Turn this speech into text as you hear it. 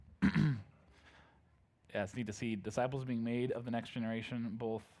it's neat to see disciples being made of the next generation,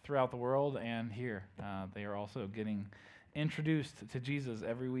 both throughout the world and here. They are also getting introduced to Jesus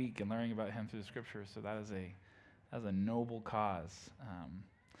every week and learning about him through the scriptures. So that is a noble cause.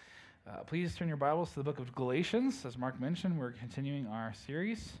 Please turn your Bibles to the book of Galatians. As Mark mentioned, we're continuing our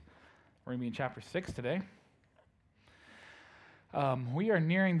series. We're going to be in chapter 6 today. We are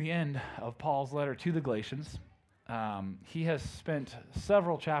nearing the end of Paul's letter to the Galatians. He has spent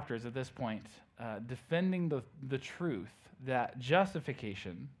several chapters at this point defending the truth that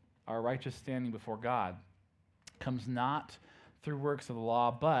justification, our righteous standing before God, comes not through works of the law,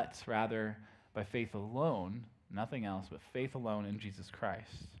 but rather by faith alone, nothing else but faith alone in Jesus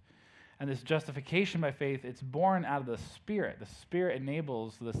Christ. And this justification by faith, it's born out of the Spirit. The Spirit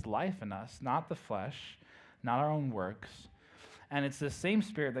enables this life in us, not the flesh, not our own works. And it's the same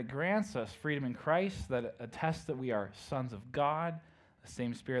Spirit that grants us freedom in Christ, that attests that we are sons of God, the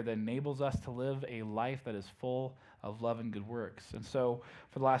same Spirit that enables us to live a life that is full of love and good works. And so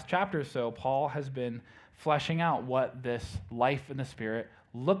for the last chapter or so, Paul has been fleshing out what this life in the Spirit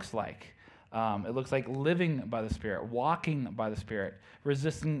looks like. It looks like living by the Spirit, walking by the Spirit,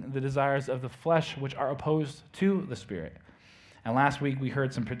 resisting the desires of the flesh which are opposed to the Spirit. And last week we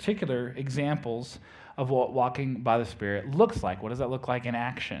heard some particular examples of what walking by the Spirit looks like. What does that look like in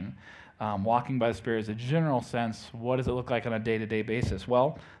action? Walking by the Spirit is a general sense. What does it look like on a day-to-day basis?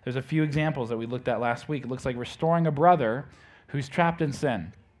 Well, there's a few examples that we looked at last week. It looks like restoring a brother who's trapped in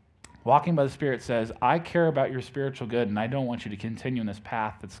sin. Walking by the Spirit says, I care about your spiritual good, and I don't want you to continue in this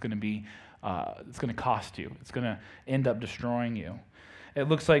path that's going to be it's going to cost you. It's going to end up destroying you. It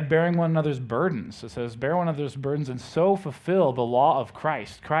looks like bearing one another's burdens. It says, bear one another's burdens and so fulfill the law of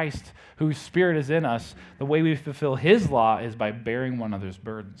Christ. Christ, whose Spirit is in us, the way we fulfill his law is by bearing one another's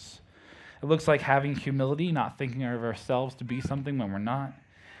burdens. It looks like having humility, not thinking of ourselves to be something when we're not.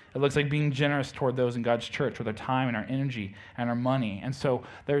 It looks like being generous toward those in God's church with our time and our energy and our money. And so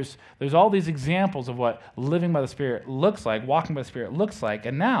there's all these examples of what living by the Spirit looks like, walking by the Spirit looks like.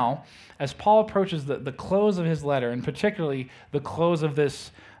 And now, as Paul approaches the close of his letter, and particularly the close of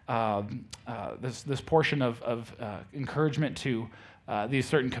this portion of encouragement to these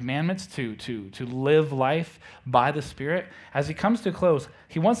certain commandments to live life by the Spirit, as he comes to a close,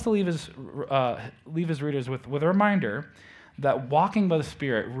 he wants to leave his readers with a reminder that walking by the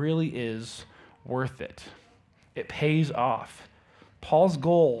Spirit really is worth it. It pays off. Paul's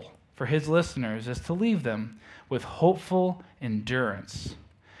goal for his listeners is to leave them with hopeful endurance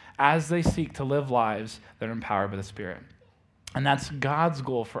as they seek to live lives that are empowered by the Spirit. And that's God's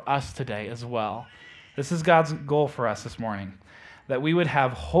goal for us today as well. This is God's goal for us this morning, that we would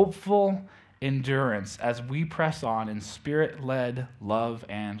have hopeful endurance as we press on in Spirit-led love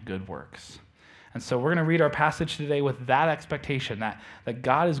and good works. And so we're going to read our passage today with that expectation that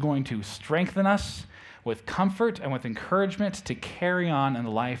God is going to strengthen us with comfort and with encouragement to carry on in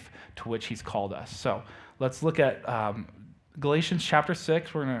the life to which he's called us. So let's look at Galatians chapter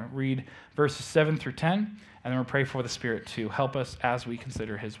 6. We're going to read verses 7 through 10, and then we'll pray for the Spirit to help us as we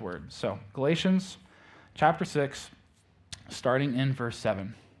consider his word. So Galatians chapter 6, starting in verse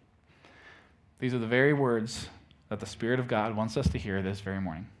 7. These are the very words that the Spirit of God wants us to hear this very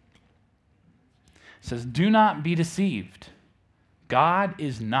morning. It says, do not be deceived. God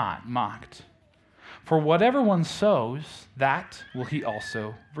is not mocked. For whatever one sows, that will he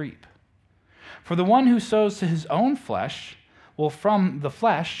also reap. For the one who sows to his own flesh will from the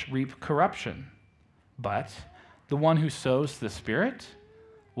flesh reap corruption. But the one who sows to the Spirit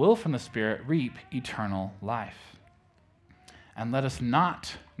will from the Spirit reap eternal life. And let us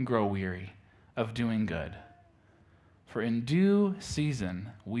not grow weary of doing good. For in due season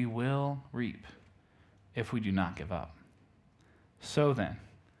we will reap, if we do not give up. So then,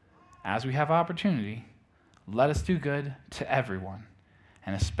 as we have opportunity, let us do good to everyone,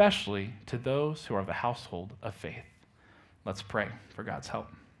 and especially to those who are of the household of faith. Let's pray for God's help.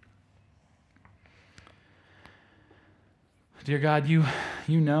 Dear God, you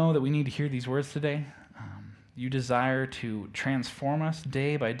know that we need to hear these words today. You desire to transform us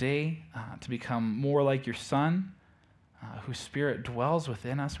day by day to become more like your Son, whose Spirit dwells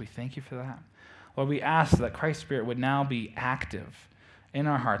within us. We thank you for that. Lord, we ask that Christ's Spirit would now be active in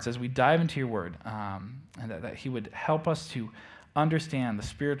our hearts as we dive into your word, and that he would help us to understand the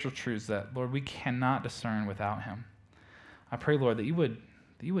spiritual truths that, Lord, we cannot discern without him. I pray, Lord, that you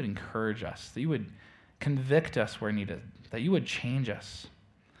would encourage us, that you would convict us where needed, that you would change us.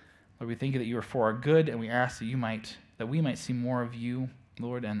 Lord, we thank you that you are for our good, and we ask that we might see more of you,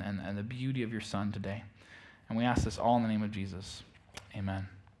 Lord, and the beauty of your Son today. And we ask this all in the name of Jesus. Amen.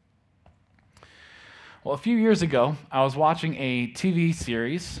 Well, a few years ago, I was watching a TV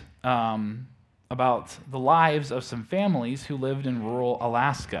series about the lives of some families who lived in rural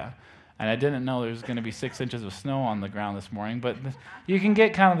Alaska. And I didn't know there was going to be 6 inches of snow on the ground this morning, but you can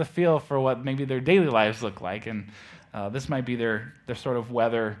get kind of the feel for what maybe their daily lives look like. And this might be their sort of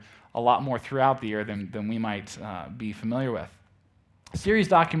weather a lot more throughout the year than we might be familiar with. The series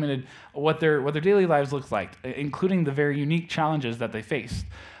documented what their daily lives looked like, including the very unique challenges that they faced.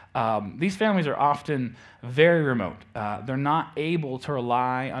 These families are often very remote. They're not able to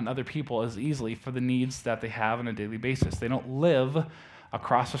rely on other people as easily for the needs that they have on a daily basis. They don't live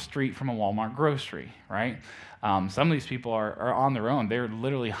across the street from a Walmart grocery, right? Some of these people are on their own. They're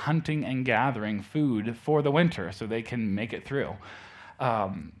literally hunting and gathering food for the winter so they can make it through.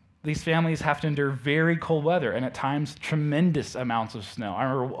 These families have to endure very cold weather and at times tremendous amounts of snow. I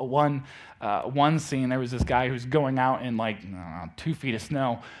remember one scene, there was this guy who was going out in 2 feet of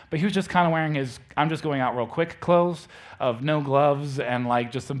snow, but he was just kind of wearing his "I'm just going out real quick" clothes of no gloves and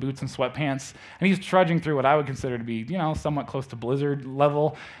just some boots and sweatpants. And he's trudging through what I would consider to be, somewhat close to blizzard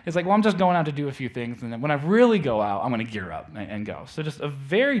level. It's like, well, I'm just going out to do a few things, and then when I really go out, I'm going to gear up and go. So just a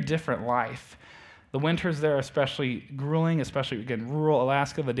very different life. The winters there are especially grueling, especially, again, rural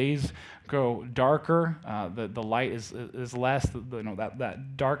Alaska. The days grow darker. The light is less.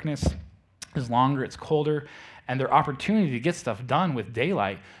 That darkness is longer. It's colder. And their opportunity to get stuff done with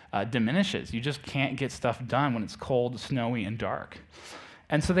daylight diminishes. You just can't get stuff done when it's cold, snowy, and dark.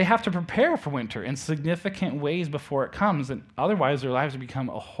 And so they have to prepare for winter in significant ways before it comes, and otherwise their lives would become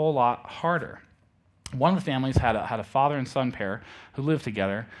a whole lot harder. One of the families had a father and son pair who lived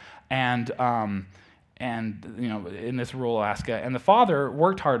together, and in this rural Alaska. And the father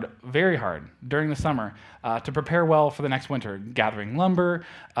worked very hard during the summer to prepare well for the next winter, gathering lumber,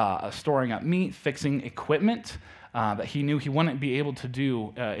 storing up meat, fixing equipment that he knew he wouldn't be able to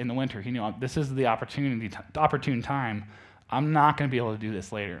do in the winter. He knew this is the opportune time. I'm not going to be able to do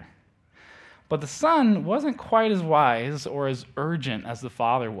this later. But the son wasn't quite as wise or as urgent as the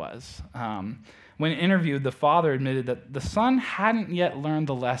father was. When interviewed, the father admitted that the son hadn't yet learned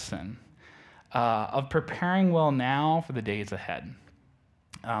the lesson of preparing well now for the days ahead.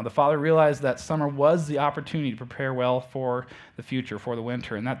 The father realized that summer was the opportunity to prepare well for the future, for the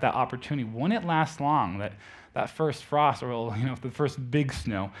winter, and that opportunity wouldn't last long, that first frost, or the first big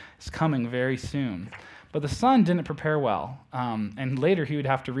snow is coming very soon. But the son didn't prepare well, and later he would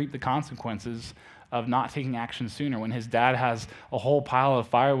have to reap the consequences of not taking action sooner. When his dad has a whole pile of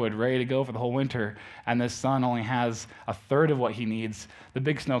firewood ready to go for the whole winter, and this son only has a third of what he needs, the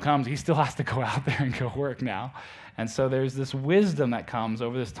big snow comes, he still has to go out there and go work now. And so there's this wisdom that comes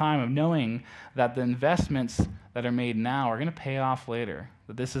over this time of knowing that the investments that are made now are going to pay off later,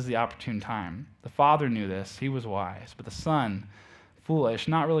 that this is the opportune time. The father knew this, he was wise, but the son, foolish,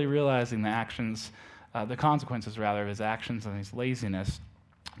 not really realizing the consequences of his actions and his laziness,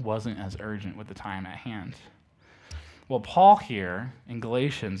 wasn't as urgent with the time at hand. Well, Paul here in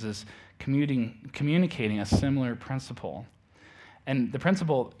Galatians is communicating a similar principle. And the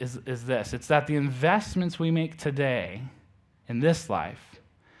principle is this. It's that the investments we make today in this life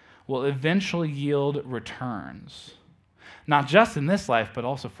will eventually yield returns. Not just in this life, but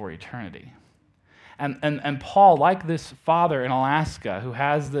also for eternity. And Paul, like this father in Alaska who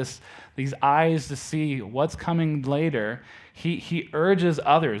has these eyes to see what's coming later, he urges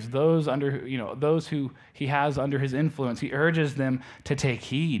others, those who he has under his influence, he urges them to take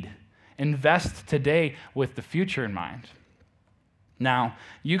heed. Invest today with the future in mind. Now,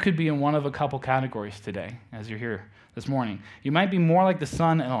 you could be in one of a couple categories today as you're here this morning. You might be more like the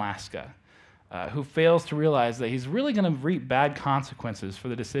son in Alaska, who fails to realize that he's really going to reap bad consequences for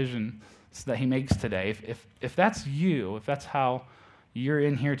the decisions that he makes today. If that's you, if that's how you're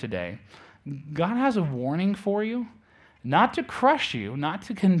in here today, God has a warning for you, not to crush you, not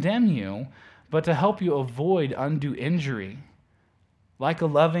to condemn you, but to help you avoid undue injury. Like a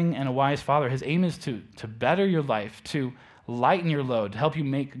loving and a wise father, his aim is to better your life, to lighten your load, to help you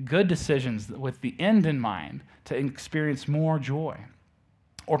make good decisions with the end in mind, to experience more joy.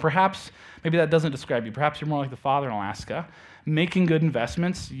 Or perhaps, maybe that doesn't describe you. Perhaps you're more like the father in Alaska, making good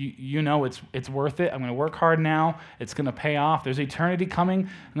investments. You know it's worth it. I'm going to work hard now. It's going to pay off. There's eternity coming.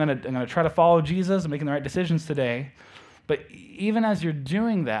 I'm going to try to follow Jesus and making the right decisions today. But even as you're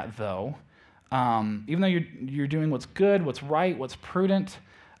doing that, though, even though you're doing what's good, what's right, what's prudent,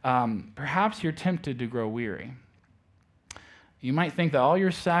 perhaps you're tempted to grow weary. You might think that all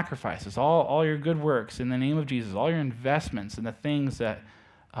your sacrifices, all your good works in the name of Jesus, all your investments in the things that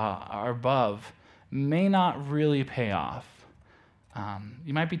are above may not really pay off.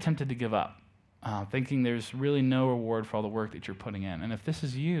 You might be tempted to give up, thinking there's really no reward for all the work that you're putting in. And if this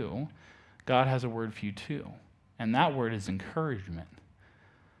is you, God has a word for you too. And that word is encouragement.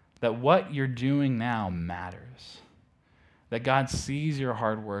 that what you're doing now matters, that God sees your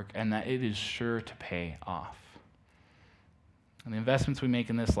hard work and that it is sure to pay off. And the investments we make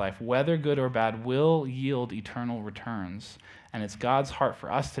in this life, whether good or bad, will yield eternal returns. And it's God's heart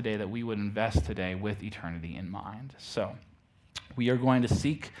for us today that we would invest today with eternity in mind. So we are going to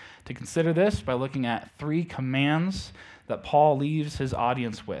seek to consider this by looking at 3 commands that Paul leaves his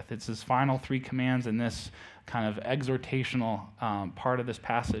audience with. It's his final 3 commands in this kind of exhortational part of this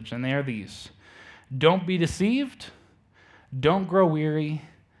passage. And they are these: don't be deceived, don't grow weary,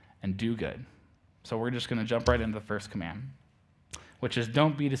 and do good. So we're just going to jump right into the first command, which is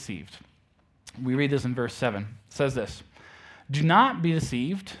don't be deceived. We read this in verse 7. It says this: do not be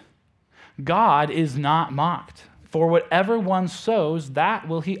deceived. God is not mocked. For whatever one sows, that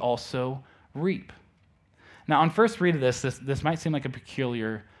will he also reap. Now, on first read of this might seem like a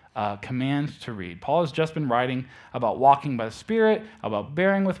peculiar command to read. Paul has just been writing about walking by the Spirit, about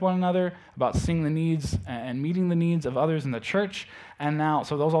bearing with one another, about seeing the needs and meeting the needs of others in the church. And now,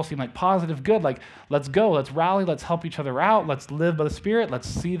 so those all seem like positive, good, like let's go, let's rally, let's help each other out, let's live by the Spirit, let's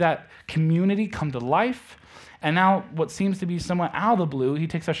see that community come to life. And now what seems to be somewhat out of the blue, he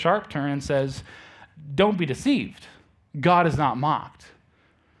takes a sharp turn and says, don't be deceived. God is not mocked.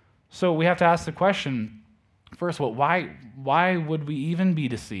 So we have to ask the question, first of all, why would we even be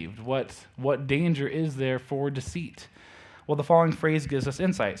deceived? What danger is there for deceit? Well, the following phrase gives us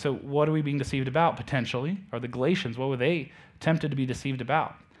insight. So what are we being deceived about, potentially? Or the Galatians, what were they tempted to be deceived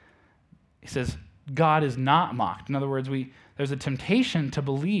about? He says, God is not mocked. In other words, there's a temptation to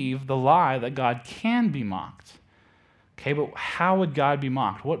believe the lie that God can be mocked. Okay, but how would God be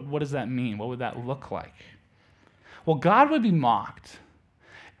mocked? What does that mean? What would that look like? Well, God would be mocked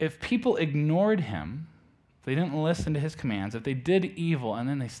if people ignored him, if they didn't listen to his commands, if they did evil and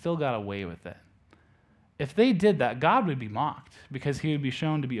then they still got away with it. If they did that, God would be mocked because he would be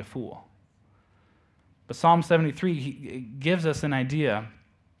shown to be a fool. But Psalm 73 gives us an idea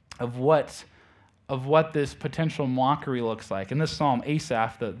of what this potential mockery looks like. In this psalm,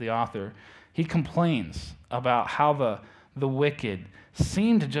 Asaph, the author, he complains about how the wicked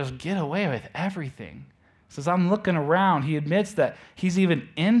seem to just get away with everything. He says, I'm looking around. He admits that he's even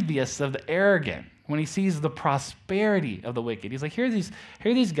envious of the arrogant when he sees the prosperity of the wicked. He's like, here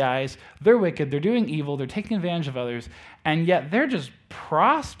are these guys, they're wicked, they're doing evil, they're taking advantage of others, and yet they're just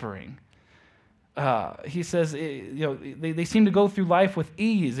prospering. He says, they seem to go through life with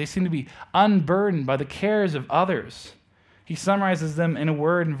ease. They seem to be unburdened by the cares of others. He summarizes them in a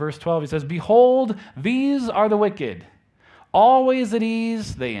word in verse 12. He says, behold, these are the wicked. Always at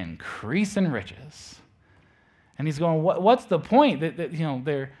ease, they increase in riches. And he's going, what's the point?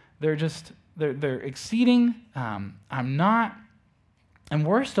 They're exceeding. I'm not. And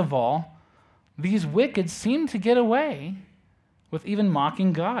worst of all, these wicked seem to get away with even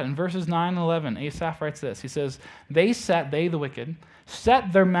mocking God. In verses 9 and 11, Asaph writes this. He says, they, the wicked,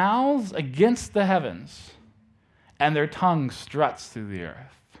 set their mouths against the heavens, and their tongue struts through the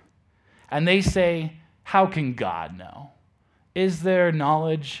earth. And they say, how can God know? Is there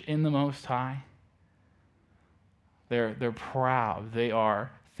knowledge in the Most High? They're proud. They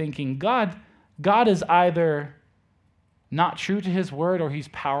are thinking God is either not true to his word or he's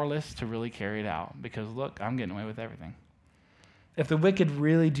powerless to really carry it out. Because look, I'm getting away with everything. If the wicked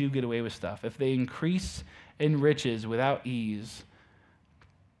really do get away with stuff, if they increase in riches without ease,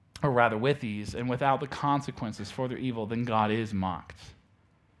 or rather with ease, and without the consequences for their evil, then God is mocked.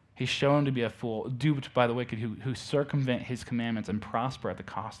 He's shown to be a fool, duped by the wicked who circumvent his commandments and prosper at the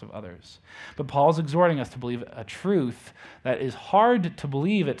cost of others. But Paul's exhorting us to believe a truth that is hard to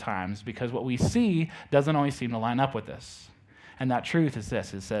believe at times because what we see doesn't always seem to line up with this. And that truth is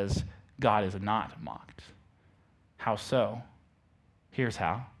this. It says, God is not mocked. How so? Here's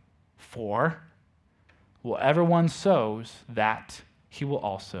how. For whatever one sows, that he will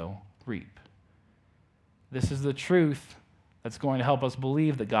also reap. This is the truth that's going to help us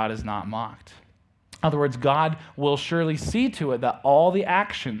believe that God is not mocked. In other words, God will surely see to it that all the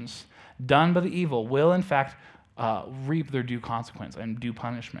actions done by the evil will, in fact, reap their due consequence and due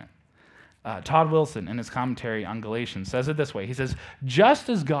punishment. Todd Wilson, in his commentary on Galatians, says it this way. He says, just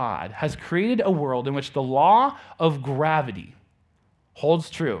as God has created a world in which the law of gravity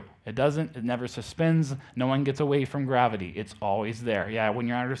holds true. It never suspends. No one gets away from gravity. It's always there. Yeah, when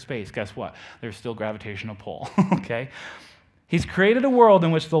you're in outer space, guess what? There's still gravitational pull, okay? He's created a world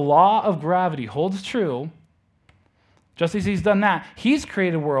in which the law of gravity holds true. Just as he's done that, he's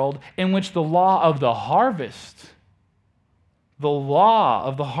created a world in which the law of the harvest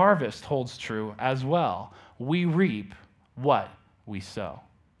holds true as well. We reap what we sow.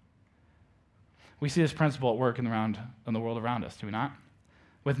 We see this principle at work in the world around us, do we not?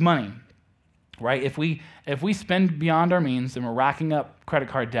 with money, right? If we spend beyond our means and we're racking up credit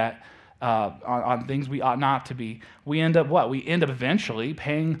card debt on things we ought not to be, we end up what? We end up eventually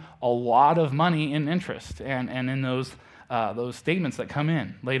paying a lot of money in interest and in those statements that come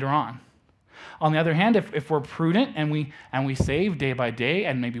in later on. On the other hand, if we're prudent and we save day by day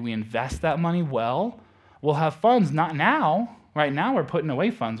and maybe we invest that money well, we'll have funds, not now. Right now we're putting away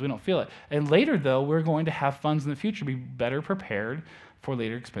funds, we don't feel it. And later though, we're going to have funds in the future, be better prepared for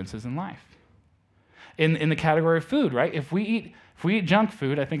later expenses in life. In the category of food, right? If we eat junk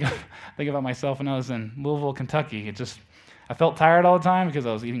food, I think about myself when I was in Louisville, Kentucky. I felt tired all the time because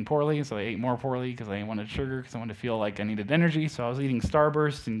I was eating poorly, so I ate more poorly because I wanted sugar, because I wanted to feel like I needed energy. So I was eating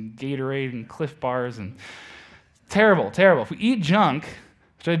Starburst and Gatorade and Cliff Bars, and terrible. If we eat junk,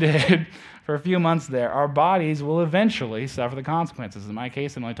 which I did for a few months there, our bodies will eventually suffer the consequences. In my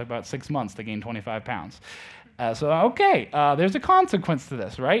case, it only took about 6 months to gain 25 pounds. There's a consequence to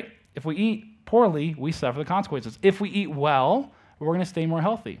this, right? If we eat poorly, we suffer the consequences. If we eat well, we're going to stay more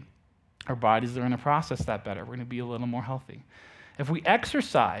healthy. Our bodies are going to process that better. We're going to be a little more healthy. If we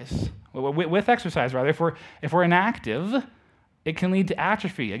exercise, with exercise rather, if we're inactive, it can lead to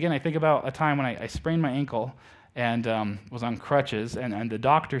atrophy. Again, I think about a time when I sprained my ankle and was on crutches, and the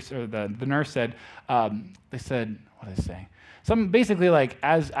doctors or the nurse said, what did they say? Something basically like,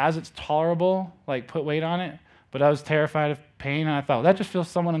 as it's tolerable, like put weight on it, but I was terrified of pain, and I thought, that just feels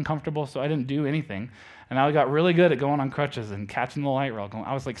somewhat uncomfortable, so I didn't do anything. And I got really good at going on crutches and catching the light rail.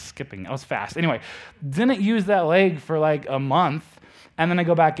 I was like skipping. I was fast. Anyway, didn't use that leg for like a month. And then I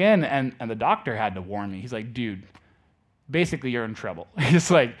go back in, and the doctor had to warn me. He's like, dude, basically you're in trouble.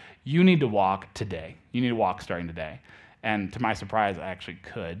 He's like, you need to walk today. You need to walk starting today. And to my surprise, I actually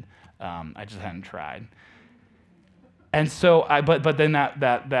could. I just hadn't tried. And so, but then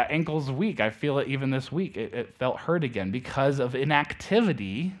that ankle's weak. I feel it even this week. It felt hurt again because of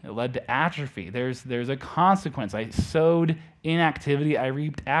inactivity. It led to atrophy. There's a consequence. I sowed inactivity. I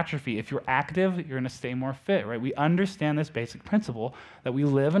reaped atrophy. If you're active, you're going to stay more fit, right? We understand this basic principle that we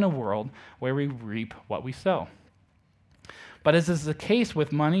live in a world where we reap what we sow. But as is the case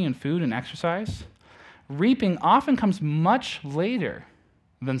with money and food and exercise, reaping often comes much later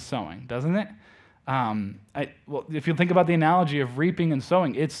than sowing, doesn't it? If you think about the analogy of reaping and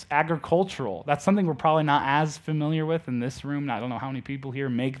sowing, it's agricultural. That's something we're probably not as familiar with in this room. I don't know how many people here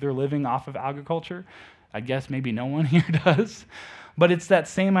make their living off of agriculture. I guess maybe no one here does. But it's that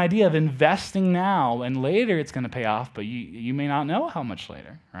same idea of investing now, and later it's going to pay off, but you may not know how much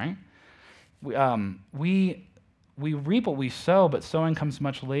later, right? We reap what we sow, but reaping comes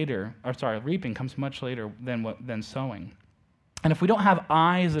much later than sowing. And if we don't have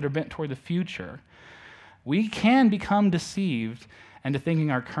eyes that are bent toward the future, we can become deceived into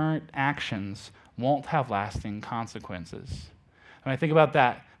thinking our current actions won't have lasting consequences. When I think about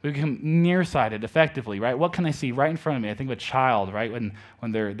that, we become nearsighted effectively, right? What can I see right in front of me? I think of a child, right?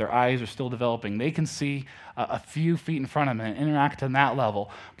 When their eyes are still developing, they can see a few feet in front of them and interact on that level,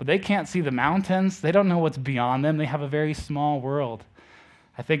 but they can't see the mountains. They don't know what's beyond them. They have a very small world.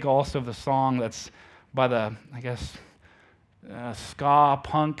 I think also of the song that's by the, ska,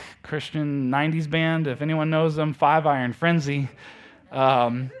 punk, Christian 90s band, if anyone knows them, 5 Iron Frenzy.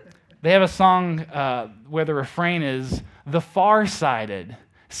 They have a song where the refrain is, the far-sighted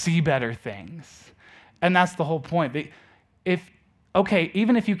see better things. And that's the whole point.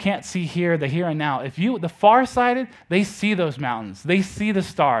 Even if you can't see the here and now, the far-sighted, they see those mountains, they see the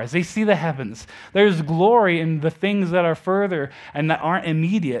stars, they see the heavens. There's glory in the things that are further and that aren't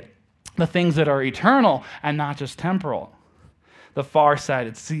immediate, the things that are eternal and not just temporal. The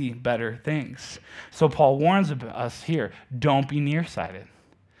far-sighted see better things. So Paul warns us here, don't be nearsighted.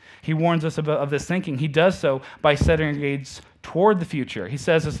 He warns us of this thinking. He does so by setting our gaze toward the future. He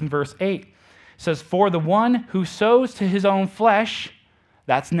says this in verse 8. He says, for the one who sows to his own flesh,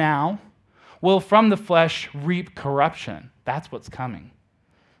 that's now, will from the flesh reap corruption. That's what's coming.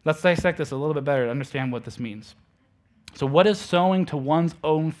 Let's dissect this a little bit better to understand what this means. So what does sowing to one's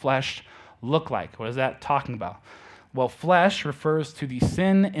own flesh look like? What is that talking about? Well, flesh refers to the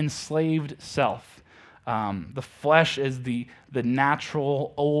sin-enslaved self. The flesh is the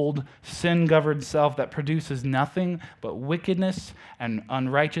natural, old, sin-governed self that produces nothing but wickedness and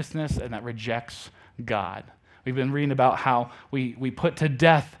unrighteousness and that rejects God. We've been reading about how we put to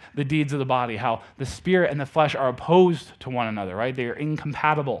death the deeds of the body, how the spirit and the flesh are opposed to one another, right? They are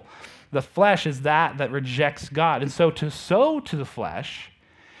incompatible. The flesh is that rejects God. And so to sow to the flesh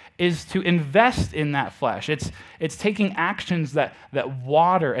is to invest in that flesh. It's taking actions that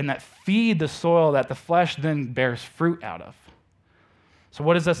water and that feed the soil that the flesh then bears fruit out of. So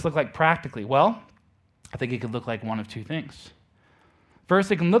what does this look like practically? Well, I think it could look like one of two things. First,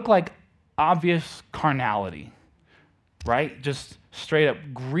 it can look like obvious carnality, right? Just straight up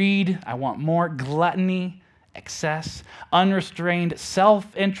greed, I want more, gluttony, excess, unrestrained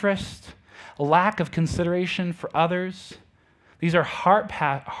self-interest, lack of consideration for others. These are heart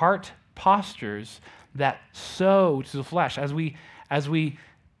postures that sow to the flesh. As we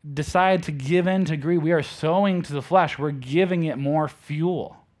decide to give in to greed, we are sowing to the flesh. We're giving it more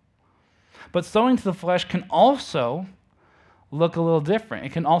fuel. But sowing to the flesh can also look a little different.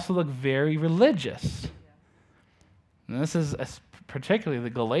 It can also look very religious. And this is particularly the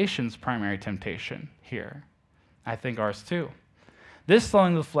Galatians' primary temptation here. I think ours too. This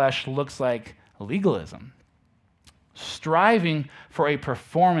sowing to the flesh looks like legalism, striving for a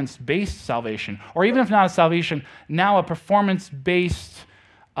performance-based salvation, or even if not a salvation, now a performance-based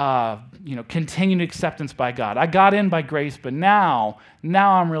continued acceptance by God. I got in by grace, but now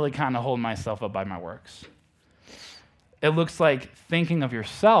I'm really kind of holding myself up by my works. It looks like thinking of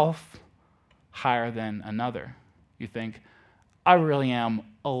yourself higher than another. You think, I really am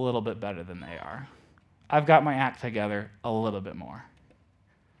a little bit better than they are. I've got my act together a little bit more.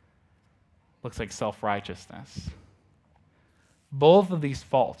 Looks like self-righteousness. Both of these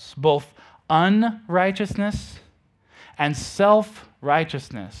faults, both unrighteousness and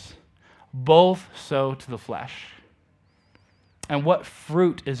self-righteousness, both sow to the flesh. And what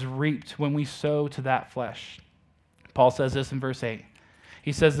fruit is reaped when we sow to that flesh? Paul says this in verse 8.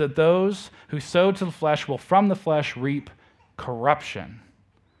 He says that those who sow to the flesh will from the flesh reap corruption.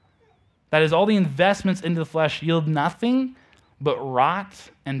 That is, all the investments into the flesh yield nothing but rot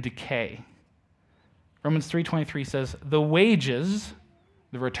and decay. Romans 3:23 says, the wages,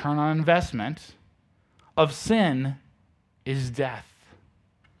 the return on investment, of sin is death.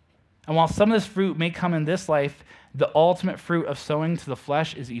 And while some of this fruit may come in this life, the ultimate fruit of sowing to the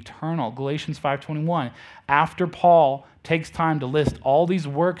flesh is eternal. Galatians 5:21. After Paul takes time to list all these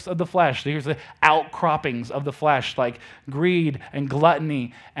works of the flesh, here's the outcroppings of the flesh, like greed and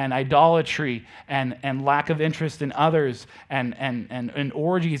gluttony and idolatry and lack of interest in others and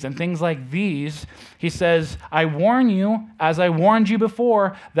orgies and things like these. He says, I warn you, as I warned you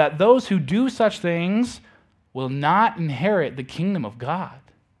before, that those who do such things will not inherit the kingdom of God.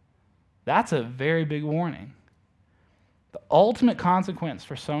 That's a very big warning. The ultimate consequence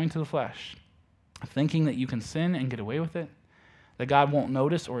for sowing to the flesh, thinking that you can sin and get away with it, that God won't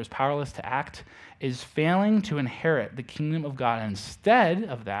notice or is powerless to act, is failing to inherit the kingdom of God, and instead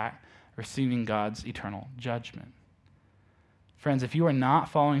of that, receiving God's eternal judgment. Friends, if you are not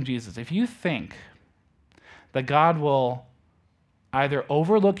following Jesus, if you think that God will either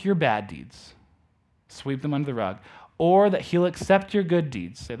overlook your bad deeds, sweep them under the rug, or that he'll accept your good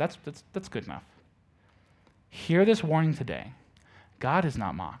deeds, say, that's good enough. Hear this warning today. God is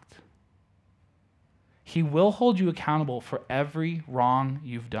not mocked. He will hold you accountable for every wrong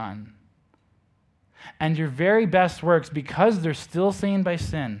you've done. And your very best works, because they're still stained by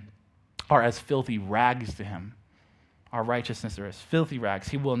sin, are as filthy rags to him. Our righteousness are as filthy rags.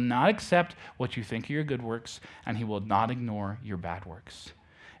 He will not accept what you think are your good works, and he will not ignore your bad works.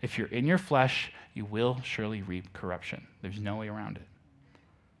 If you're in your flesh, you will surely reap corruption. There's no way around it.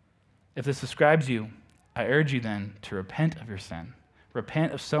 If this describes you, I urge you then to repent of your sin.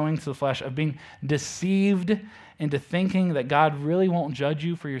 Repent of sowing to the flesh, of being deceived into thinking that God really won't judge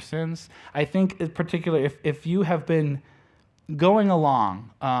you for your sins. I think in particular, if you have been going along,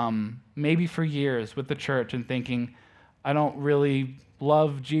 maybe for years with the church and thinking, I don't really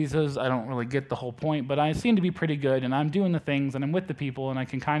love Jesus, I don't really get the whole point, but I seem to be pretty good, and I'm doing the things, and I'm with the people, and I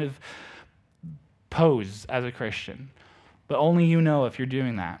can kind of pose as a Christian. But only you know if you're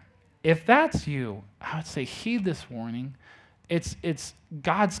doing that. If that's you, I would say heed this warning. It's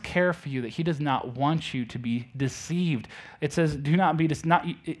God's care for you that he does not want you to be deceived. It says, do not be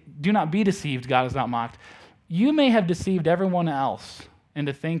deceived, God is not mocked. You may have deceived everyone else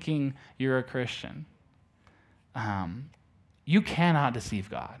into thinking you're a Christian. You cannot deceive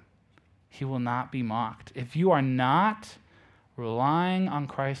God. He will not be mocked. If you are not relying on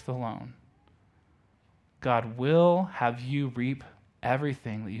Christ alone, God will have you reap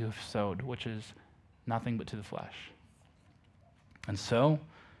everything that you have sowed, which is nothing but to the flesh. And so,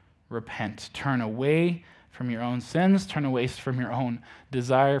 repent. Turn away from your own sins. Turn away from your own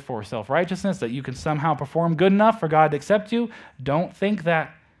desire for self-righteousness, that you can somehow perform good enough for God to accept you. Don't think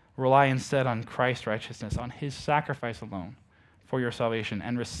that. Rely instead on Christ's righteousness, on his sacrifice alone for your salvation,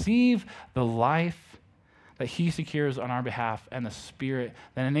 and receive the life that he secures on our behalf and the Spirit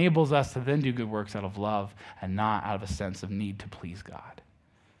that enables us to then do good works out of love and not out of a sense of need to please God.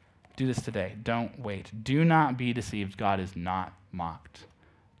 Do this today. Don't wait. Do not be deceived. God is not mocked.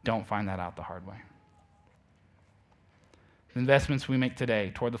 Don't find that out the hard way. The investments we make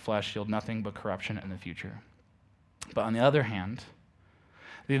today toward the flesh yield nothing but corruption in the future. But on the other hand,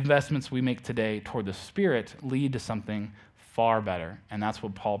 the investments we make today toward the Spirit lead to something far better. And that's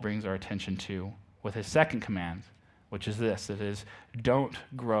what Paul brings our attention to with his second command, which is this. It is, don't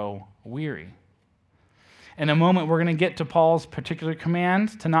grow weary. In a moment, we're going to get to Paul's particular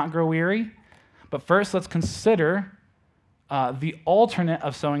command to not grow weary. But first, let's consider the alternate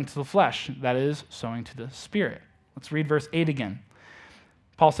of sowing to the flesh, that is, sowing to the Spirit. Let's read verse 8 again.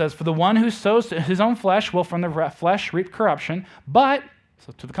 Paul says, for the one who sows to his own flesh will from the flesh reap corruption, but,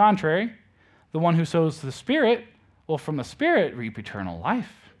 so to the contrary, the one who sows to the Spirit will from the Spirit reap eternal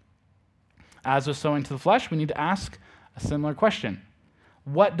life. As with sowing to the flesh, we need to ask a similar question.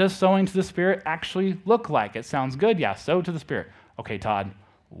 What does sowing to the Spirit actually look like? It sounds good. Yeah, sow to the Spirit. Okay, Todd,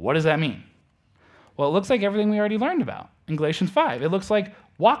 what does that mean? Well, it looks like everything we already learned about in Galatians 5. It looks like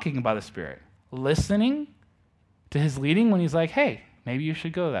walking by the Spirit, listening to his leading when he's like, hey, maybe you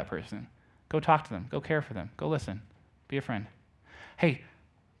should go to that person. Go talk to them. Go care for them. Go listen. Be a friend. Hey,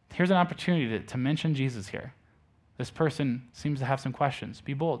 here's an opportunity to mention Jesus here. This person seems to have some questions.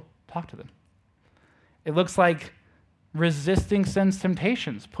 Be bold. Talk to them. It looks like resisting sin's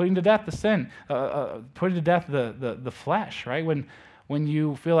temptations, putting to death the sin, putting to death the flesh, right? When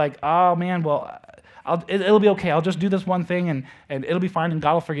you feel like, oh man, well, it'll be okay. I'll just do this one thing and it'll be fine and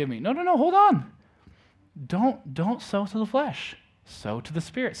God will forgive me. No, hold on. Don't sow to the flesh. Sow to the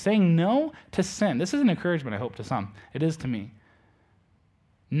Spirit. Saying no to sin. This is an encouragement, I hope, to some. It is to me.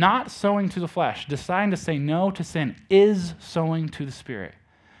 Not sowing to the flesh, deciding to say no to sin, is sowing to the Spirit.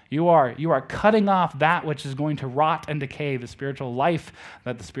 You are cutting off that which is going to rot and decay, the spiritual life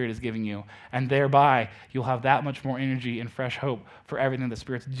that the Spirit is giving you, and thereby you'll have that much more energy and fresh hope for everything the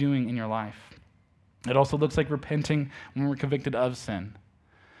Spirit's doing in your life. It also looks like repenting when we're convicted of sin.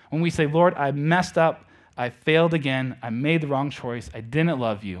 When we say, Lord, I messed up, I failed again, I made the wrong choice, I didn't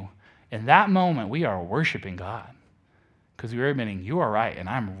love you, in that moment we are worshiping God because we are admitting you are right and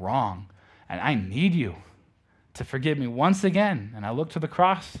I'm wrong and I need you to forgive me once again. And I look to the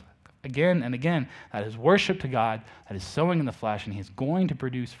cross again and again. That is worship to God. That is sowing in the flesh, and he's going to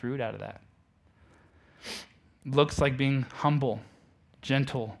produce fruit out of that. It looks like being humble,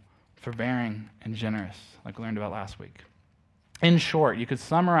 gentle, forbearing, and generous, like we learned about last week. In short, you could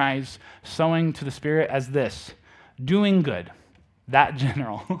summarize sowing to the Spirit as this: doing good, that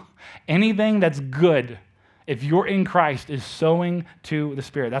general. Anything that's good, if you're in Christ, is sowing to the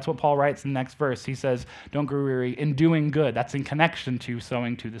Spirit. That's what Paul writes in the next verse. He says, don't grow weary in doing good. That's in connection to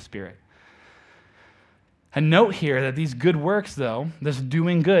sowing to the Spirit. And note here that these good works, though, this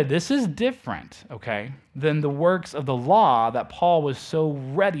doing good, this is different, okay, than the works of the law that Paul was so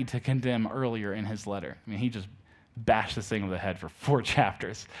ready to condemn earlier in his letter. I mean, he just bashed this thing over the head for 4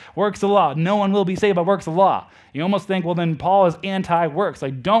 chapters. Works of law. No one will be saved by works of law. You almost think, well, then Paul is anti-works.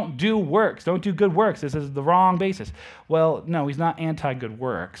 Like, don't do works. Don't do good works. This is the wrong basis. Well, no, he's not anti-good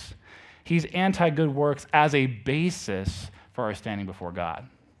works. He's anti-good works as a basis for our standing before God.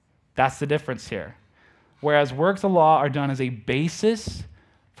 That's the difference here. Whereas works of law are done as a basis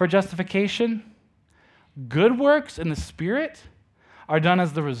for justification, good works in the Spirit are done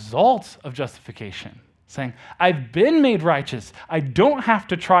as the result of justification. Saying, I've been made righteous. I don't have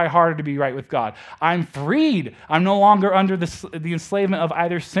to try harder to be right with God. I'm freed. I'm no longer under the enslavement of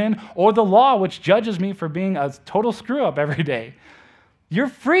either sin or the law, which judges me for being a total screw-up every day. You're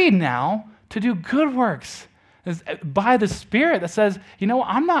freed now to do good works by the Spirit that says, you know,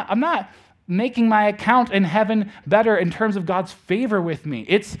 I'm not making my account in heaven better in terms of God's favor with me.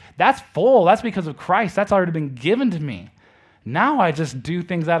 That's full. That's because of Christ. That's already been given to me. Now I just do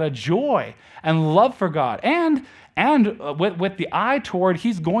things out of joy and love for God, and with the eye toward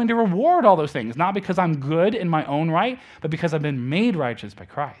he's going to reward all those things, not because I'm good in my own right, but because I've been made righteous by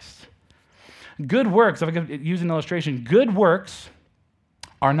Christ. Good works, if I could use an illustration, good works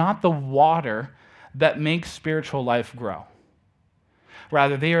are not the water that makes spiritual life grow.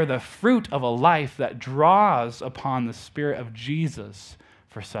 Rather, they are the fruit of a life that draws upon the Spirit of Jesus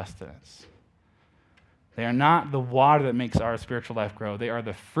for sustenance. They are not the water that makes our spiritual life grow. They are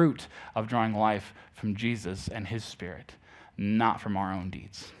the fruit of drawing life from Jesus and his Spirit, not from our own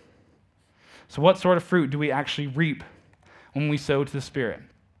deeds. So what sort of fruit do we actually reap when we sow to the Spirit?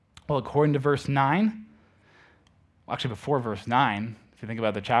 Well, according to verse 9, actually before verse 9, if you think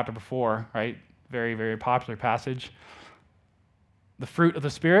about the chapter before, right, very, very popular passage, the fruit of the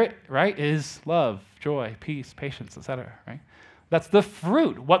Spirit, right, is love, joy, peace, patience, etc., right? That's the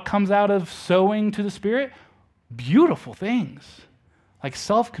fruit. What comes out of sowing to the Spirit? Beautiful things, like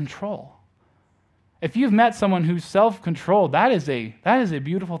self-control. If you've met someone who's self-controlled, that is a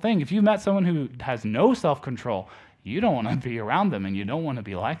beautiful thing. If you've met someone who has no self-control, you don't want to be around them and you don't want to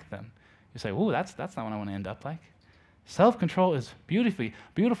be like them. You say, ooh, that's not what I want to end up like. Self-control is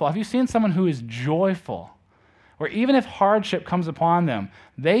beautiful. Have you seen someone who is joyful, where even if hardship comes upon them,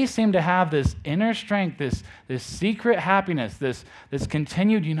 they seem to have this inner strength, this secret happiness, this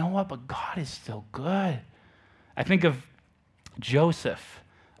continued, you know what, but God is still good. I think of Joseph,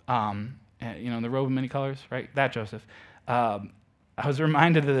 the robe of many colors, right? That Joseph. I was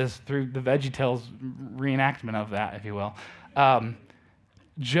reminded of this through the VeggieTales reenactment of that, if you will.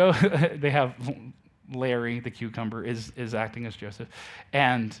 They have Larry, the cucumber, is acting as Joseph,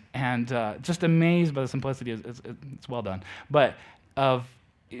 and just amazed by the simplicity. It's well done. But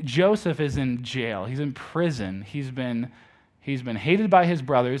Joseph is in jail. He's in prison. He's been hated by his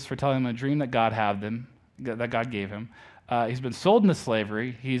brothers for telling him a dream that God gave him. He's been sold into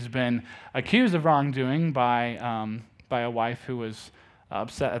slavery. He's been accused of wrongdoing by a wife who was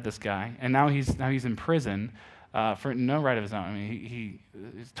upset at this guy, and now he's in prison for no right of his own. I mean,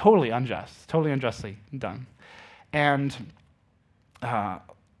 he's totally unjustly done. And I'm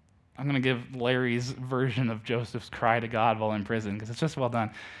going to give Larry's version of Joseph's cry to God while in prison because it's just well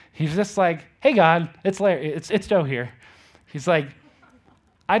done. He's just like, "Hey God, it's Larry, it's Joe here." He's like,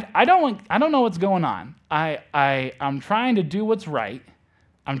 I don't know what's going on. I'm trying to do what's right.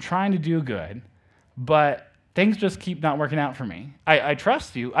 I'm trying to do good, but things just keep not working out for me. I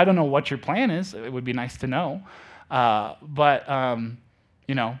trust you. I don't know what your plan is. It would be nice to know. But help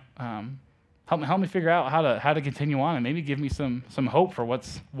me figure out how to continue on and maybe give me some hope for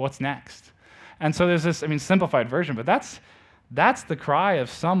what's next. And so there's this, simplified version, but that's the cry of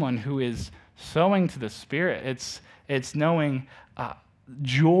someone who is sowing to the Spirit. It's knowing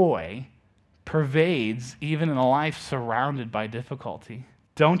joy pervades even in a life surrounded by difficulty.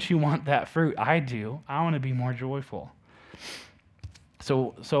 Don't you want that fruit? I do. I want to be more joyful.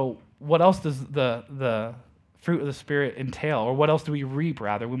 So what else does the fruit of the Spirit entail? Or what else do we reap,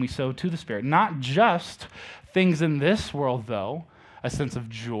 rather, when we sow to the Spirit? Not just things in this world, though, a sense of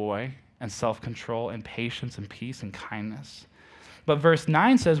joy and self-control and patience and peace and kindness. But verse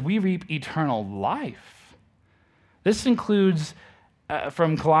 9 says we reap eternal life. This includes,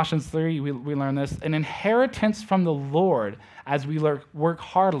 from Colossians 3, we learn this, an inheritance from the Lord as we work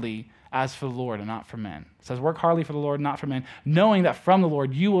heartily as for the Lord and not for men. It says, work heartily for the Lord, not for men, knowing that from the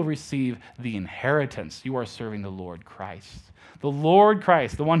Lord you will receive the inheritance. You are serving the Lord Christ. The Lord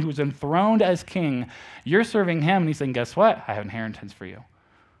Christ, the one who is enthroned as king, you're serving him, and he's saying, guess what? I have inheritance for you.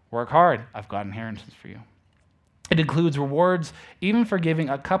 Work hard. I've got inheritance for you. It includes rewards, even for giving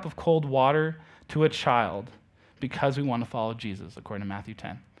a cup of cold water to a child because we want to follow Jesus, according to Matthew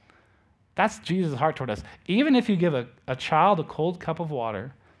 10. That's Jesus' heart toward us. Even if you give a child a cold cup of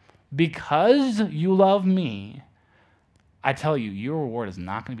water, because you love me, I tell you, your reward is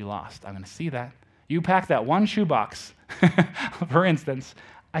not going to be lost. I'm going to see that. You pack that one shoebox, for instance,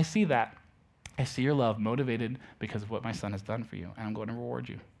 I see that. I see your love motivated because of what my son has done for you, and I'm going to reward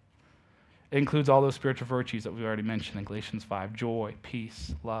you. It includes all those spiritual virtues that we already mentioned in Galatians 5, joy,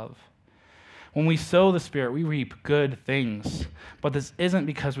 peace, love. When we sow the Spirit, we reap good things, but this isn't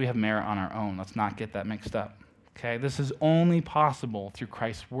because we have merit on our own. Let's not get that mixed up. Okay, this is only possible through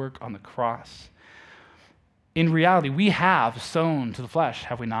Christ's work on the cross. In reality, we have sown to the flesh,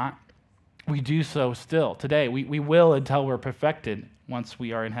 have we not? We do so still today. We will until we're perfected once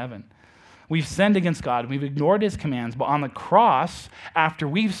we are in heaven. We've sinned against God. We've ignored his commands. But on the cross, after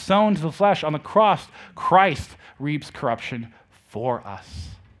we've sown to the flesh, on the cross, Christ reaps corruption for us.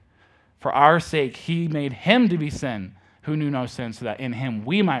 For our sake, he made him to be sin who knew no sin, so that in him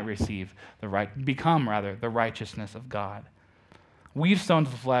we might become the righteousness of God. We've sown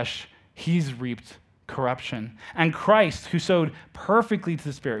to the flesh, he's reaped corruption. And Christ, who sowed perfectly to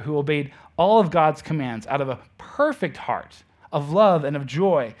the Spirit, who obeyed all of God's commands out of a perfect heart of love and of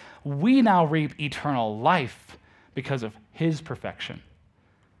joy, we now reap eternal life because of his perfection.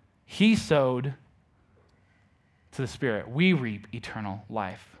 He sowed to the Spirit. We reap eternal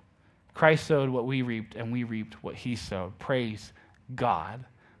life. Christ sowed what we reaped, and we reaped what he sowed. Praise God.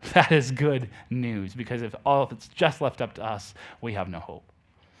 That is good news, because if it's just left up to us, we have no hope.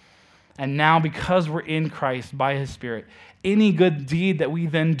 And now, because we're in Christ by his Spirit, any good deed that we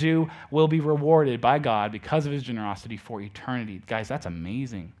then do will be rewarded by God because of his generosity for eternity. Guys, that's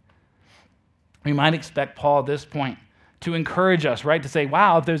amazing. We might expect Paul at this point to encourage us, right? To say,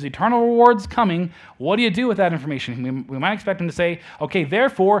 wow, if there's eternal rewards coming, what do you do with that information? We might expect him to say, okay,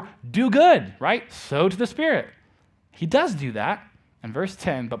 therefore, do good, right? Sow to the Spirit. He does do that in verse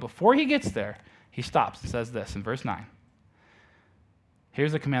 10, but before he gets there, he stops and says this in verse 9.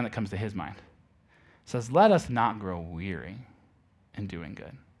 Here's the command that comes to his mind. It says, let us not grow weary in doing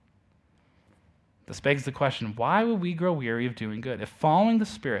good. This begs the question, why would we grow weary of doing good? If following the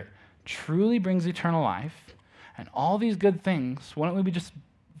Spirit truly brings eternal life and all these good things, wouldn't we be just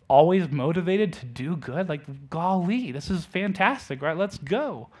always motivated to do good? Like, golly, this is fantastic, right? Let's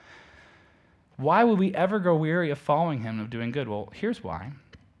go. Why would we ever grow weary of following him and of doing good? Well, here's why.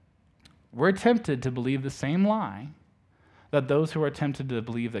 We're tempted to believe the same lie that those who are tempted to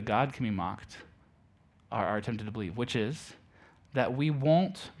believe that God can be mocked are tempted to believe, which is that we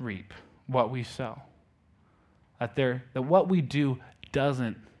won't reap what we sow. That what we do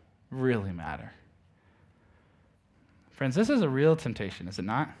doesn't really matter. Friends, this is a real temptation, is it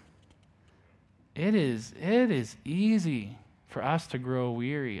not? It is easy for us to grow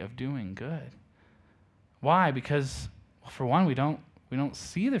weary of doing good. Why? Because, well, for one, we don't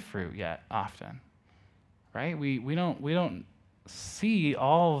see the fruit yet often, right? We don't see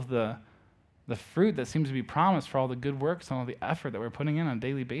all of the fruit that seems to be promised for all the good works and all the effort that we're putting in on a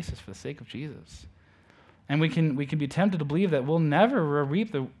daily basis for the sake of Jesus. And we can be tempted to believe that we'll never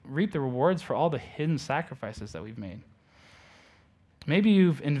reap the rewards for all the hidden sacrifices that we've made. Maybe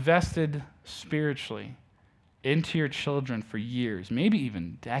you've invested spiritually into your children for years, maybe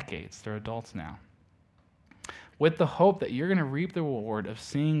even decades. They're adults now, with the hope that you're going to reap the reward of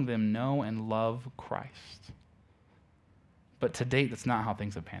seeing them know and love Christ. But to date, that's not how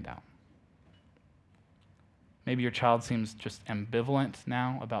things have panned out. Maybe your child seems just ambivalent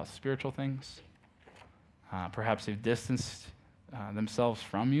now about spiritual things. Perhaps they've distanced themselves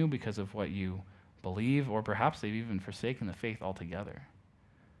from you because of what you believe, or perhaps they've even forsaken the faith altogether.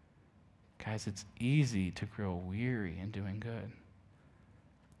 Guys, it's easy to grow weary in doing good.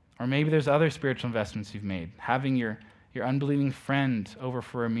 Or maybe there's other spiritual investments you've made, having your unbelieving friend over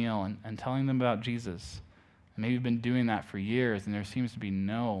for a meal and telling them about Jesus. And maybe you've been doing that for years, and there seems to be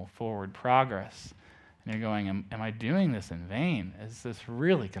no forward progress. And you're going, am I doing this in vain? Is this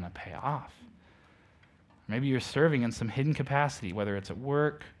really going to pay off? Maybe you're serving in some hidden capacity, whether it's at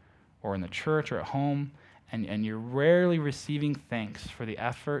work or in the church or at home, and you're rarely receiving thanks for the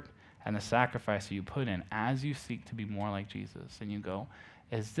effort and the sacrifice that you put in as you seek to be more like Jesus. And you go,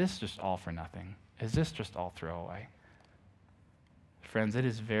 is this just all for nothing? Is this just all throwaway? Friends, it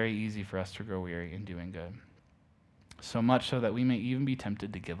is very easy for us to grow weary in doing good. So much so that we may even be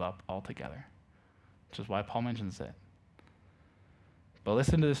tempted to give up altogether, which is why Paul mentions it. But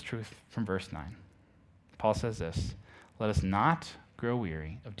listen to this truth from verse 9. Paul says this, let us not grow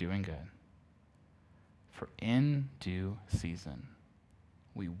weary of doing good, for in due season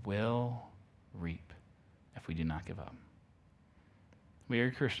we will reap if we do not give up. We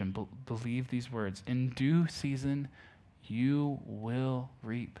are Christian. Believe these words. In due season you will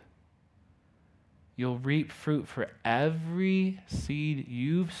reap. You'll reap fruit for every seed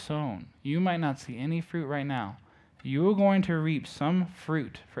you've sown. You might not see any fruit right now. You're going to reap some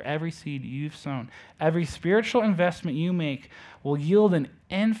fruit for every seed you've sown. Every spiritual investment you make will yield an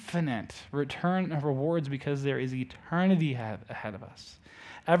infinite return of rewards because there is eternity ahead of us.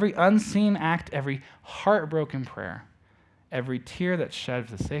 Every unseen act, every heartbroken prayer, every tear that's shed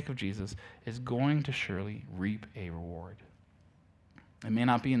for the sake of Jesus is going to surely reap a reward. It may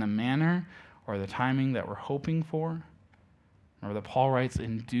not be in the manner or the timing that we're hoping for, or that Paul writes,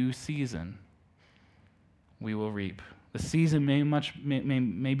 in due season we will reap. The season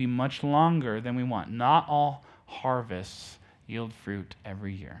may be much longer than we want. Not all harvests yield fruit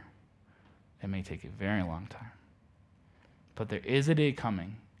every year. It may take a very long time. But there is a day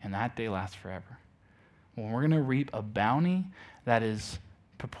coming, and that day lasts forever, when we're going to reap a bounty that is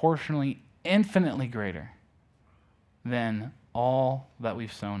proportionally infinitely greater than all that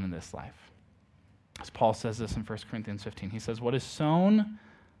we've sown in this life. As Paul says this in 1 Corinthians 15, he says, what is sown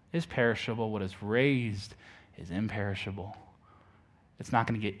is perishable, what is raised is imperishable. It's not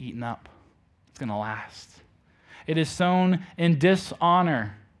going to get eaten up. It's going to last. It is sown in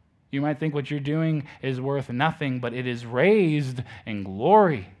dishonor. You might think what you're doing is worth nothing, but it is raised in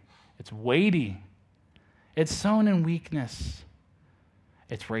glory. It's weighty. It's sown in weakness.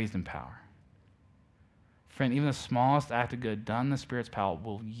 It's raised in power. Friend, even the smallest act of good done in the Spirit's power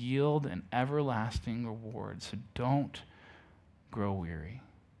will yield an everlasting reward. So don't grow weary.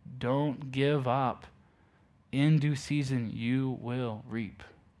 Don't give up. In due season, you will reap.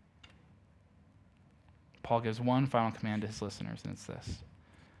 Paul gives one final command to his listeners, and it's this.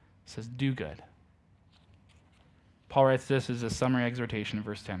 It says, do good. Paul writes this as a summary exhortation in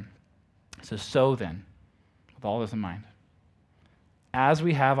verse 10. It says, so then, with all this in mind, as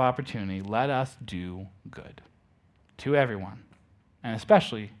we have opportunity, let us do good to everyone, and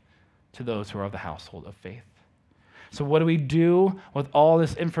especially to those who are of the household of faith. So what do we do with all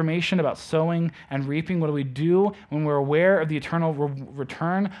this information about sowing and reaping? What do we do when we're aware of the eternal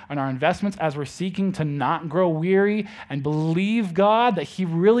return on our investments as we're seeking to not grow weary and believe God that he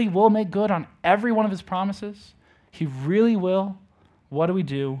really will make good on every one of his promises? He really will. What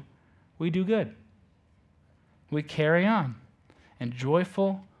do? We do good. We carry on in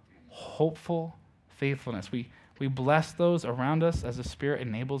joyful, hopeful faithfulness. We bless those around us as the Spirit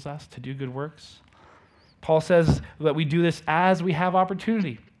enables us to do good works. Paul says that we do this as we have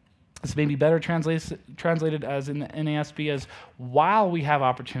opportunity. This may be better translated as in the NASB as while we have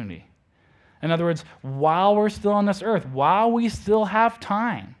opportunity. In other words, while we're still on this earth, while we still have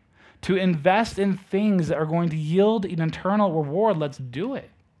time to invest in things that are going to yield an eternal reward, let's do it.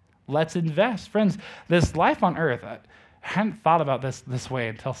 Let's invest. Friends, this life on earth, I hadn't thought about this way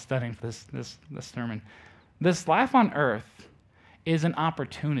until studying for this sermon. This life on earth is an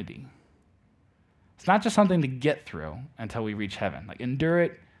opportunity. It's not just something to get through until we reach heaven. Like, endure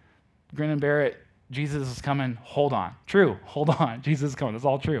it, grin and bear it, Jesus is coming, hold on. True, hold on, Jesus is coming, that's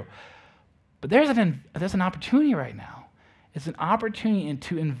all true. But there's an opportunity right now. It's an opportunity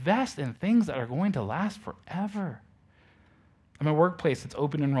to invest in things that are going to last forever. In my workplace, it's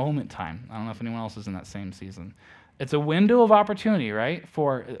open enrollment time. I don't know if anyone else is in that same season. It's a window of opportunity, right,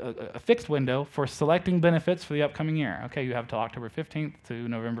 for a fixed window for selecting benefits for the upcoming year. Okay, you have till October 15th to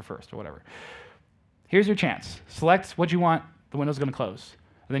November 1st or whatever. Here's your chance. Select what you want. The window's going to close.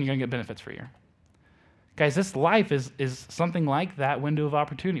 And then you're going to get benefits for a year. Guys, this life is something like that window of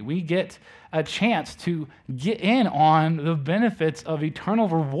opportunity. We get a chance to get in on the benefits of eternal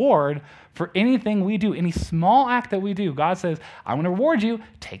reward for anything we do, any small act that we do. God says, I want to reward you.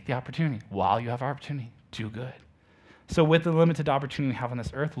 Take the opportunity. While you have opportunity, do good. So with the limited opportunity we have on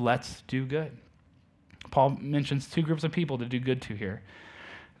this earth, let's do good. Paul mentions two groups of people to do good to here.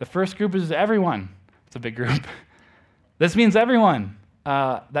 The first group is everyone. It's a big group. This means everyone.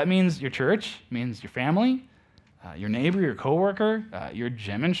 That means your church, means your family, your neighbor, your coworker, your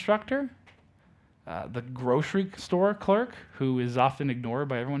gym instructor, the grocery store clerk who is often ignored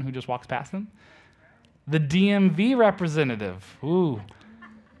by everyone who just walks past them, the DMV representative. Ooh,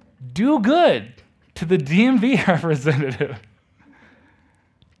 do good to the DMV representative,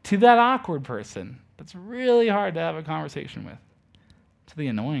 to that awkward person that's really hard to have a conversation with, to the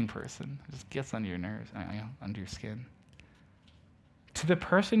annoying person who just gets under your nerves, under your skin, to the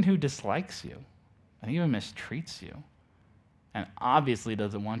person who dislikes you and even mistreats you and obviously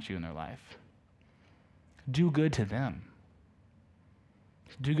doesn't want you in their life. Do good to them.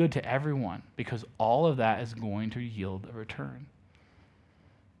 Do good to everyone, because all of that is going to yield a return.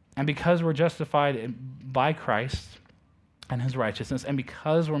 And because we're justified by Christ and his righteousness, and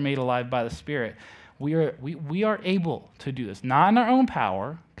because we're made alive by the Spirit, we are able to do this, not in our own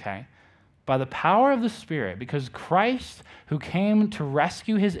power, okay, by the power of the Spirit, because Christ, who came to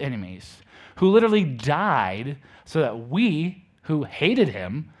rescue his enemies, who literally died so that we, who hated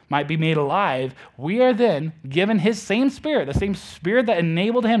him, might be made alive, we are then given his same Spirit, the same Spirit that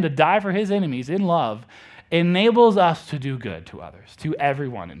enabled him to die for his enemies in love, enables us to do good to others, to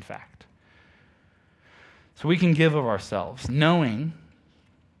everyone, in fact. So we can give of ourselves, knowing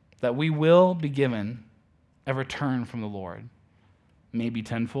that we will be given a return from the Lord, maybe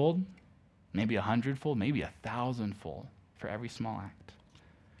tenfold, maybe 100-fold, maybe 1,000-fold for every small act.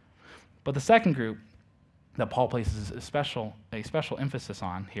 But the second group that Paul places a special emphasis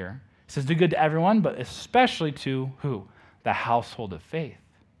on here, he says, do good to everyone, but especially to who? The household of faith.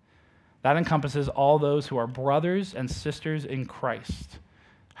 That encompasses all those who are brothers and sisters in Christ.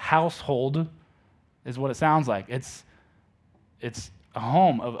 Household is what it sounds like. It's a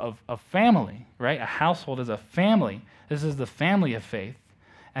home of family, right? A household is a family. This is the family of faith.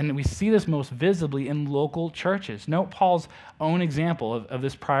 And we see this most visibly in local churches. Note Paul's own example of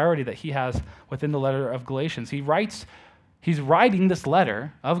this priority that he has within the letter of Galatians. He's writing this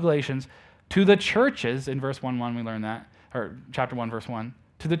letter of Galatians to the churches, in verse 1:1 we learn that, or chapter 1, verse 1,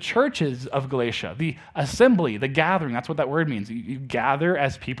 to the churches of Galatia, the assembly, the gathering. That's what that word means. You gather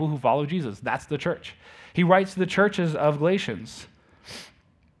as people who follow Jesus. That's the church. He writes to the churches of Galatians,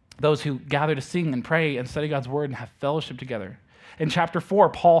 those who gather to sing and pray and study God's word and have fellowship together. In chapter 4,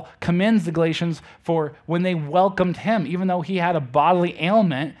 Paul commends the Galatians for when they welcomed him, even though he had a bodily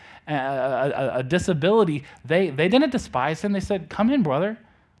ailment, a disability, they didn't despise him. They said, come in, brother.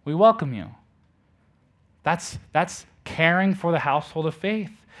 We welcome you. That's caring for the household of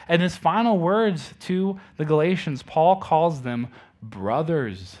faith. And his final words to the Galatians, Paul calls them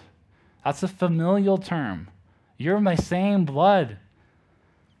brothers. That's a familial term. You're my same blood.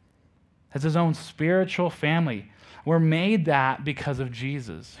 As his own spiritual family. We're made that because of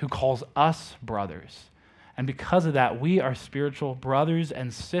Jesus, who calls us brothers. And because of that, we are spiritual brothers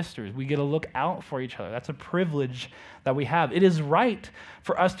and sisters. We get to look out for each other. That's a privilege that we have. It is right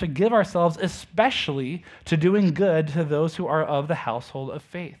for us to give ourselves especially to doing good to those who are of the household of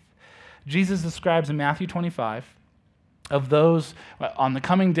faith. Jesus describes in Matthew 25 of those on the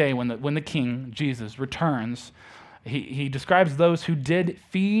coming day when the King, Jesus, returns. He describes those who did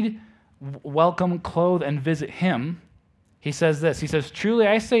feed, welcome, clothe, and visit him. He says this. He says, "Truly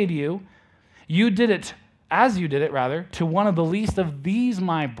I say to you, you did it to one of the least of these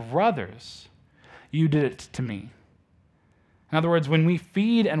my brothers, you did it to me." In other words, when we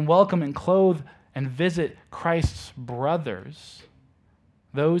feed and welcome and clothe and visit Christ's brothers,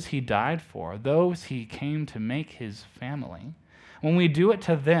 those he died for, those he came to make his family, when we do it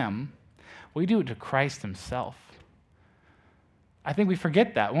to them, we do it to Christ himself. I think we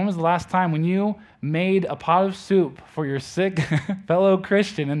forget that. When was the last time when you made a pot of soup for your sick fellow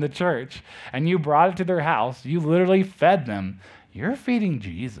Christian in the church and you brought it to their house, you literally fed them? You're feeding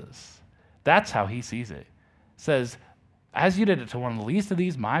Jesus. That's how he sees it. It says, as you did it to one of the least of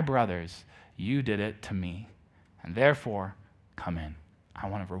these, my brothers, you did it to me. And therefore, come in. I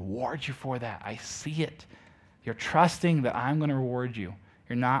want to reward you for that. I see it. You're trusting that I'm going to reward you.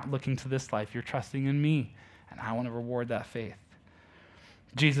 You're not looking to this life. You're trusting in me. And I want to reward that faith.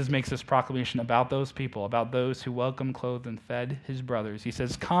 Jesus makes this proclamation about those people, about those who welcomed, clothed, and fed his brothers. He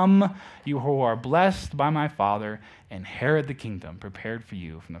says, "Come, you who are blessed by my Father, inherit the kingdom prepared for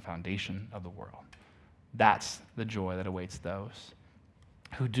you from the foundation of the world." That's the joy that awaits those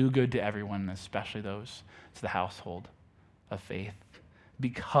who do good to everyone, and especially those to the household of faith,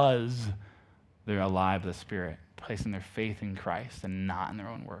 because they're alive to the Spirit, placing their faith in Christ and not in their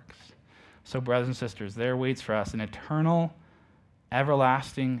own works. So, brothers and sisters, there waits for us an eternal,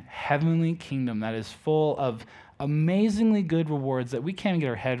 everlasting, heavenly kingdom that is full of amazingly good rewards that we can't get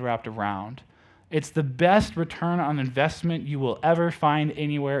our head wrapped around. It's the best return on investment you will ever find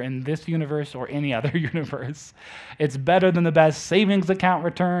anywhere in this universe or any other universe. It's better than the best savings account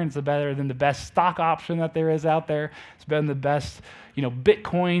return. It's better than the best stock option that there is out there. It's better than the best,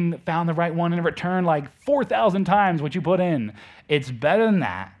 Bitcoin found the right one and returned like 4,000 times what you put in. It's better than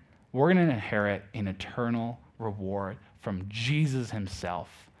that. We're going to inherit an eternal reward from Jesus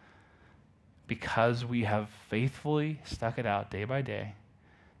himself because we have faithfully stuck it out day by day,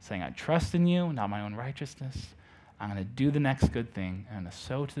 saying, I trust in you, not my own righteousness. I'm going to do the next good thing. I'm going to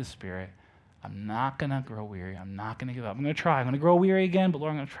sow to the Spirit. I'm not going to grow weary. I'm not going to give up. I'm going to try. I'm going to grow weary again, but Lord,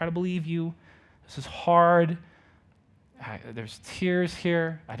 I'm going to try to believe you. This is hard. There's tears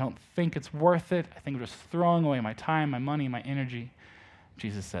here. I don't think it's worth it. I think I'm just throwing away my time, my money, my energy.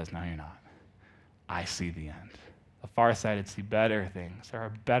 Jesus says, no, you're not. I see the end. The farsighted see better things. There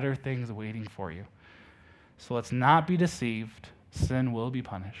are better things waiting for you. So let's not be deceived. Sin will be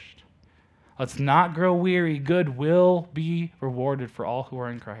punished. Let's not grow weary. Good will be rewarded for all who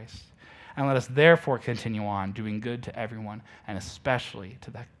are in Christ. And let us therefore continue on doing good to everyone, and especially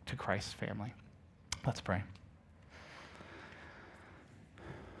to Christ's family. Let's pray.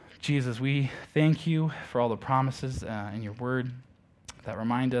 Jesus, we thank you for all the promises in your word that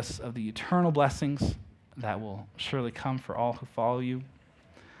remind us of the eternal blessings that will surely come for all who follow you.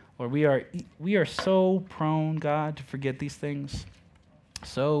 Lord, we are so prone, God, to forget these things,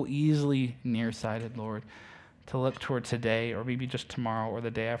 so easily nearsighted, Lord, to look toward today or maybe just tomorrow or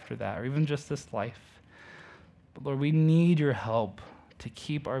the day after that or even just this life. But Lord, we need your help to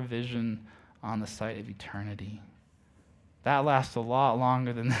keep our vision on the sight of eternity. That lasts a lot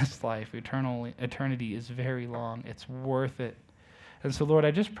longer than this life. Eternity is very long. It's worth it. And so, Lord,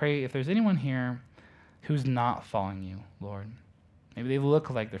 I just pray if there's anyone here who's not following you, Lord, maybe they look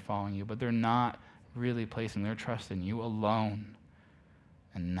like they're following you, but they're not really placing their trust in you alone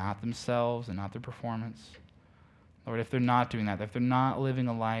and not themselves and not their performance. Lord, if they're not doing that, if they're not living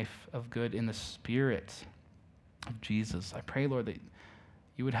a life of good in the Spirit of Jesus, I pray, Lord, that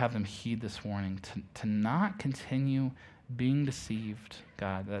you would have them heed this warning to not continue being deceived,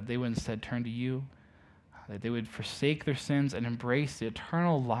 God, that they would instead turn to you, that they would forsake their sins and embrace the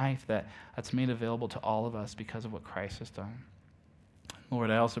eternal life that's made available to all of us because of what Christ has done. Lord,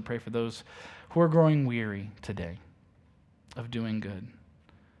 I also pray for those who are growing weary today of doing good.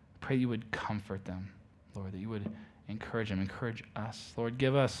 I pray you would comfort them, Lord, that you would encourage them, encourage us. Lord,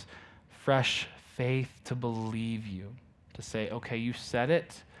 give us fresh faith to believe you, to say, okay, you said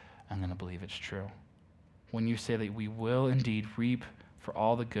it, I'm going to believe it's true. When you say that we will indeed reap for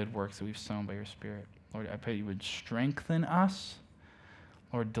all the good works that we've sown by your Spirit. Lord, I pray you would strengthen us.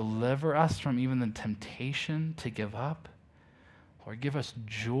 Lord, deliver us from even the temptation to give up. Lord, give us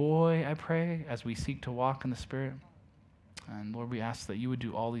joy, I pray, as we seek to walk in the Spirit. And Lord, we ask that you would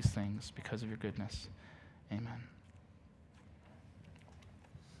do all these things because of your goodness. Amen.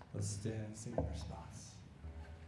 Let's stand and sing in response.